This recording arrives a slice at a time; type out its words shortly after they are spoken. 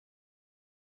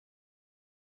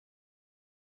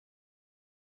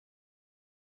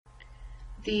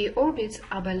The orbits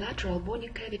are bilateral bony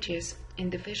cavities in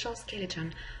the facial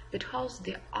skeleton that house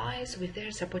the eyes with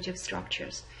their supportive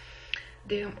structures.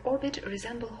 The orbit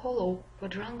resembles a hollow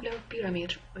quadrangular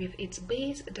pyramid with its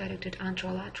base directed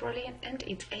anterolaterally and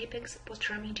its apex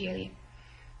posteromedially.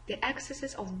 The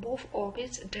axes of both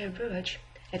orbits diverge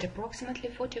at approximately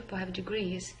 45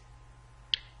 degrees.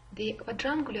 The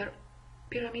quadrangular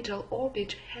pyramidal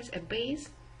orbit has a base,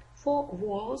 4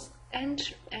 walls,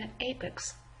 and an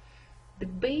apex. The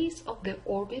base of the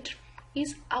orbit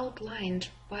is outlined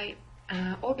by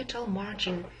orbital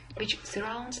margin which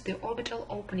surrounds the orbital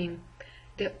opening.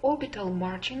 The orbital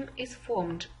margin is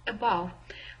formed above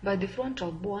by the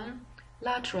frontal bone,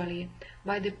 laterally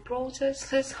by the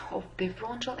processes of the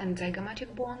frontal and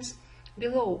zygomatic bones,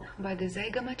 below by the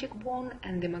zygomatic bone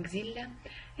and the maxilla,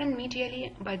 and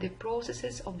medially by the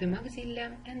processes of the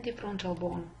maxilla and the frontal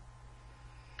bone.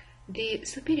 The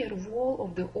superior wall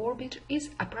of the orbit is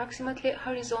approximately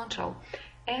horizontal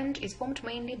and is formed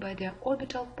mainly by the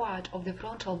orbital part of the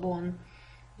frontal bone,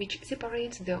 which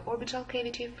separates the orbital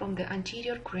cavity from the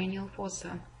anterior cranial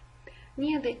fossa.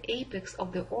 Near the apex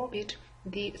of the orbit,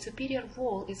 the superior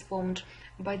wall is formed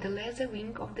by the lesser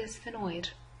wing of the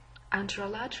sphenoid.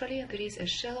 Anterolaterally, there is a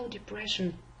shallow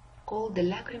depression called the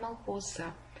lacrimal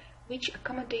fossa, which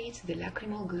accommodates the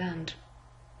lacrimal gland.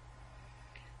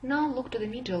 Now look to the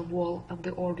medial wall of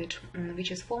the orbit,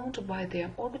 which is formed by the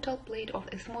orbital plate of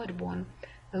ethmoid bone,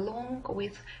 along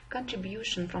with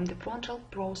contribution from the frontal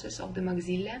process of the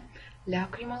maxilla,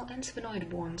 lacrimal and sphenoid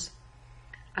bones.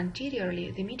 Anteriorly,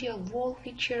 the medial wall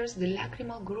features the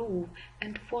lacrimal groove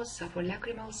and fossa for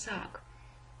lacrimal sac.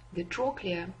 The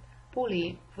trochlea,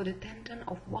 pulley for the tendon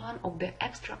of one of the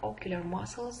extraocular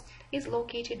muscles, is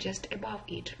located just above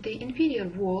it. The inferior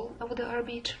wall of the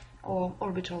orbit, or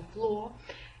orbital floor,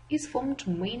 is formed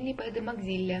mainly by the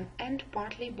maxilla and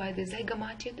partly by the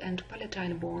zygomatic and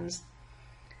palatine bones.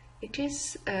 It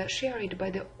is shared by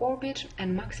the orbit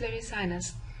and maxillary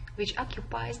sinus, which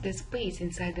occupies the space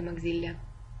inside the maxilla.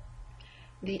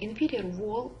 The inferior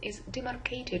wall is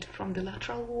demarcated from the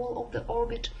lateral wall of the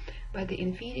orbit by the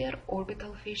inferior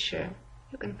orbital fissure.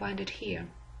 You can find it here.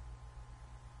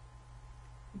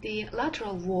 The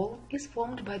lateral wall is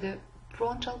formed by the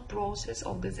frontal process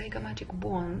of the zygomatic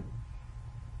bone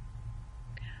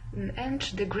and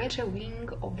the greater wing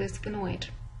of the sphenoid.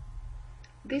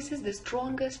 This is the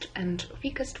strongest and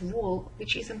thickest wall,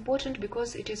 which is important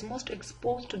because it is most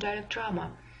exposed to direct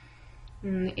trauma.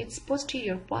 Its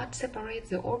posterior part separates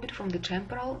the orbit from the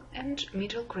temporal and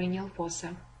middle cranial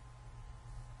fossa.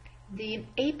 The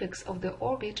apex of the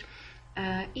orbit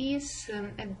is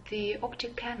at the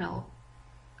optic canal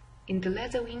in the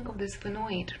lesser wing of the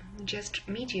sphenoid, just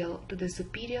medial to the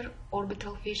superior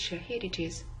orbital fissure. Here it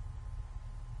is.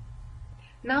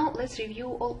 Now let's review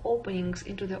all openings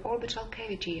into the orbital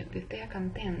cavity with their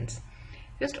contents.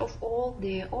 First of all,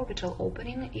 the orbital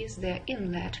opening is the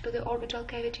inlet to the orbital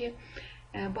cavity,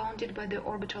 bounded by the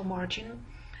orbital margin.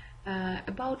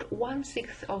 About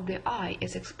 1/6 of the eye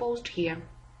is exposed here.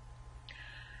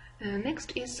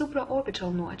 Next is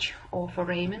supraorbital notch, or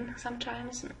foramen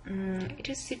sometimes. It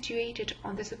is situated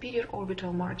on the superior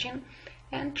orbital margin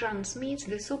and transmits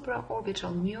the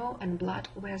supraorbital nerve and blood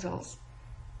vessels.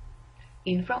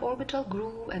 Infraorbital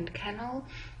groove and canal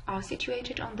are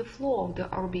situated on the floor of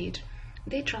the orbit.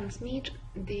 They transmit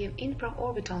the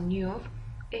infraorbital nerve,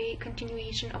 a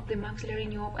continuation of the maxillary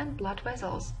nerve and blood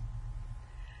vessels.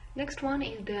 Next one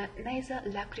is the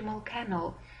nasolacrimal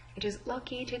canal. It is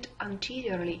located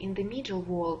anteriorly in the medial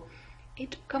wall.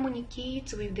 It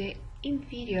communicates with the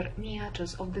inferior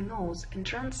meatus of the nose and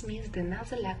transmits the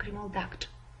nasolacrimal duct.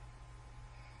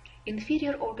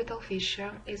 Inferior orbital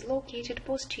fissure is located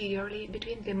posteriorly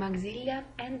between the maxilla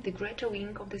and the greater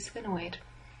wing of the sphenoid.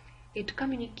 It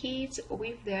communicates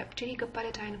with the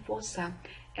pterygopalatine fossa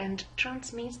and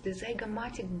transmits the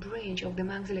zygomatic branch of the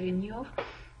maxillary nerve,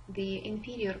 the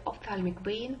inferior ophthalmic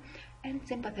vein, and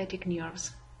sympathetic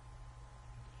nerves.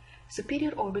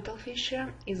 Superior orbital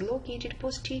fissure is located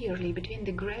posteriorly between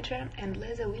the greater and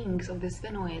lesser wings of the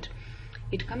sphenoid.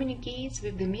 It communicates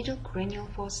with the middle cranial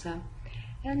fossa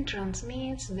and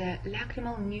transmits the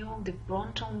lacrimal nerve, the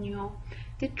frontal nerve,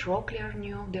 the trochlear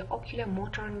nerve, the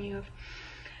oculomotor nerve,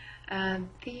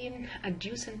 the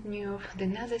adducent nerve, the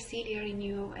nasociliary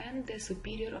nerve, and the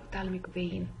superior ophthalmic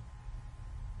vein.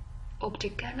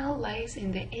 Optic canal lies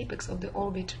in the apex of the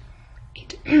orbit.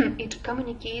 It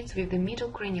communicates with the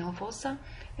middle cranial fossa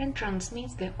and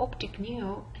transmits the optic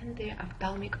nerve and the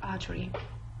ophthalmic artery.